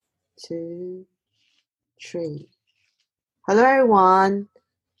Two, three. Hello, everyone.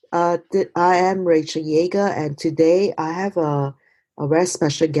 I am Rachel Yeager, and today I have a very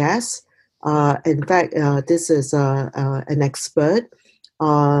special guest. In fact, this is an expert.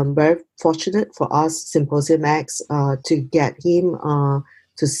 Very fortunate for us, Symposium X, to get him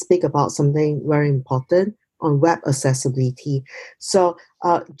to speak about something very important on web accessibility. So,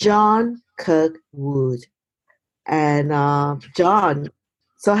 John Kirkwood. And John,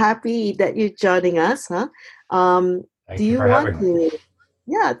 so happy that you're joining us, huh? Do Thank you you for want having me. to?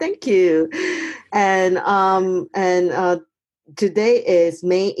 Yeah, thank you. And today is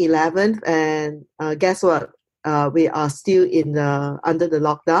May 11th, and guess what? We are still in the under the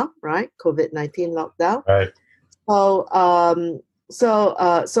lockdown, right? COVID-19 lockdown. Right. So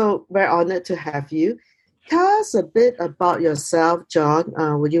so very honored to have you. Tell us a bit about yourself, John.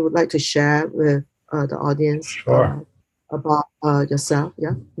 Would you like to share with the audience Sure. about yourself?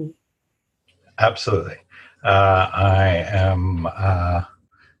 Yeah. Absolutely. I am a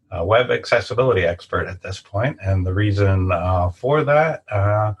web accessibility expert at this point, and the reason for that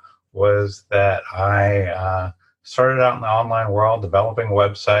was that I started out in the online world developing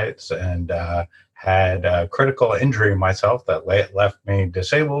websites and had a critical injury myself that left me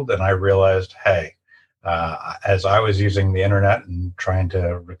disabled, and I realized, hey, as I was using the internet and trying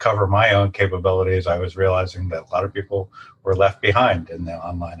to recover my own capabilities, I was realizing that a lot of people were left behind in the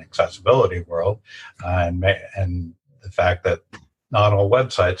online accessibility world, and the fact that not all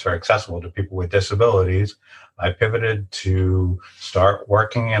websites are accessible to people with disabilities. I pivoted to start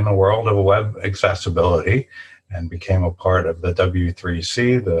working in the world of web accessibility and became a part of the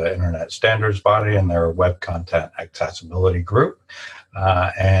W3C, the Internet Standards Body, and their web content accessibility group.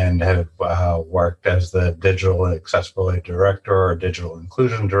 And have worked as the digital accessibility director or digital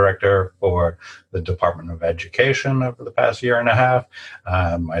inclusion director for the Department of Education over the past year and a half.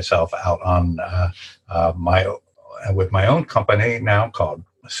 Myself out on with my own company now called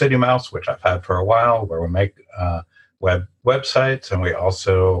City Mouse, which I've had for a while, where we make websites, and we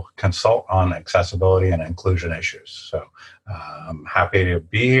also consult on accessibility and inclusion issues. So I'm happy to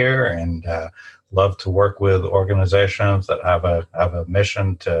be here and love to work with organizations that have a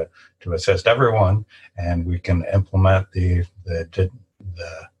mission to assist everyone, and we can implement the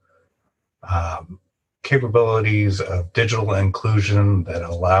capabilities of digital inclusion that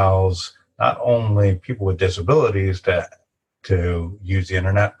allows not only people with disabilities to use the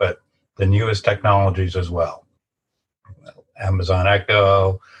internet, but the newest technologies as well. Amazon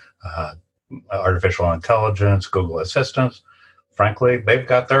Echo, artificial intelligence, Google Assistant. Frankly, they've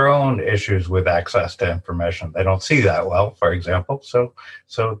got their own issues with access to information. They don't see that well, for example. So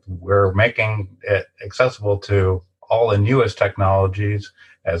we're making it accessible to all the newest technologies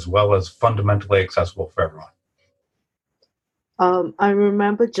as well as fundamentally accessible for everyone. I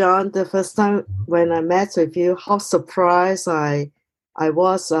remember, John, the first time when I met with you, how surprised I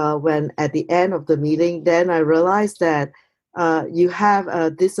was when at the end of the meeting, then I realized that you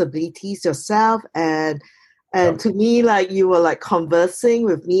have disabilities yourself, and Yep. to me, like you were like conversing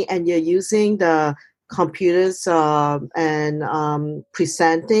with me, and you're using the computers and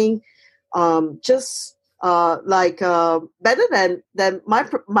presenting just better than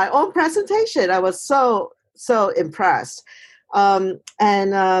my own presentation. I was so impressed.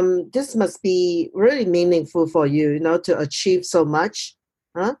 This must be really meaningful for you, to achieve so much,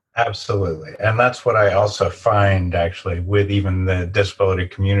 huh? Absolutely. And that's what I also find actually with even the disability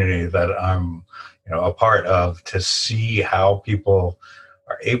community that I'm, a part of, to see how people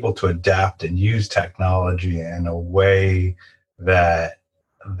are able to adapt and use technology in a way that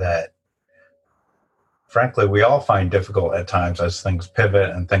frankly we all find difficult at times as things pivot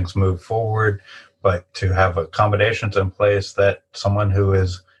and things move forward. But to have accommodations in place that someone who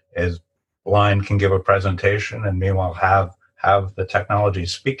is blind can give a presentation and meanwhile have the technology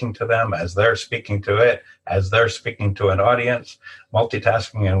speaking to them as they're speaking to it, as they're speaking to an audience,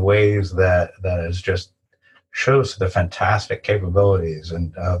 multitasking in ways that is just shows the fantastic capabilities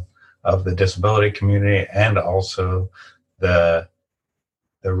and of the disability community, and also the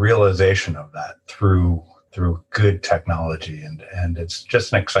realization of that through good technology, and it's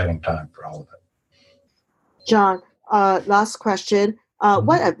just an exciting time for all of it. John, last question.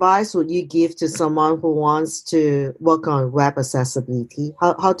 What advice would you give to someone who wants to work on web accessibility?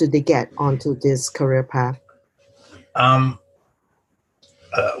 How do they get onto this career path?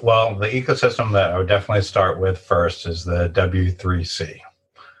 Well, the ecosystem that I would definitely start with first is the W3C,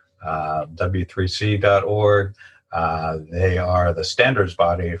 w3c.org. They are the standards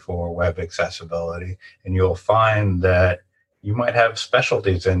body for web accessibility, and you'll find that you might have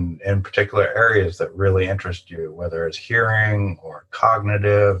specialties in particular areas that really interest you, whether it's hearing or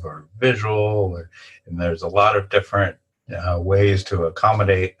cognitive or visual, and there's a lot of different ways to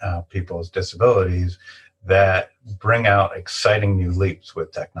accommodate people's disabilities that bring out exciting new leaps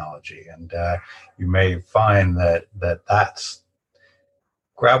with technology. And you may find that's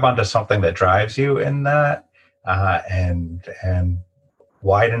grab onto something that drives you in that, and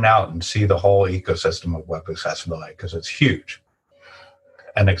widen out and see the whole ecosystem of web accessibility, because it's huge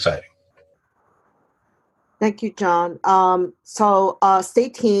and exciting. Thank you, John. So stay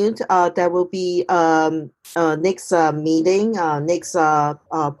tuned. There will be next meeting, next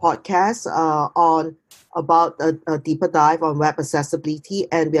podcast on about a deeper dive on web accessibility,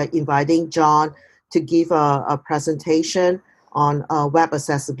 and we are inviting John to give a presentation on web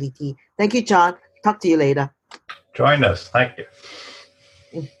accessibility. Thank you, John. Talk to you later. Join us. Thank you.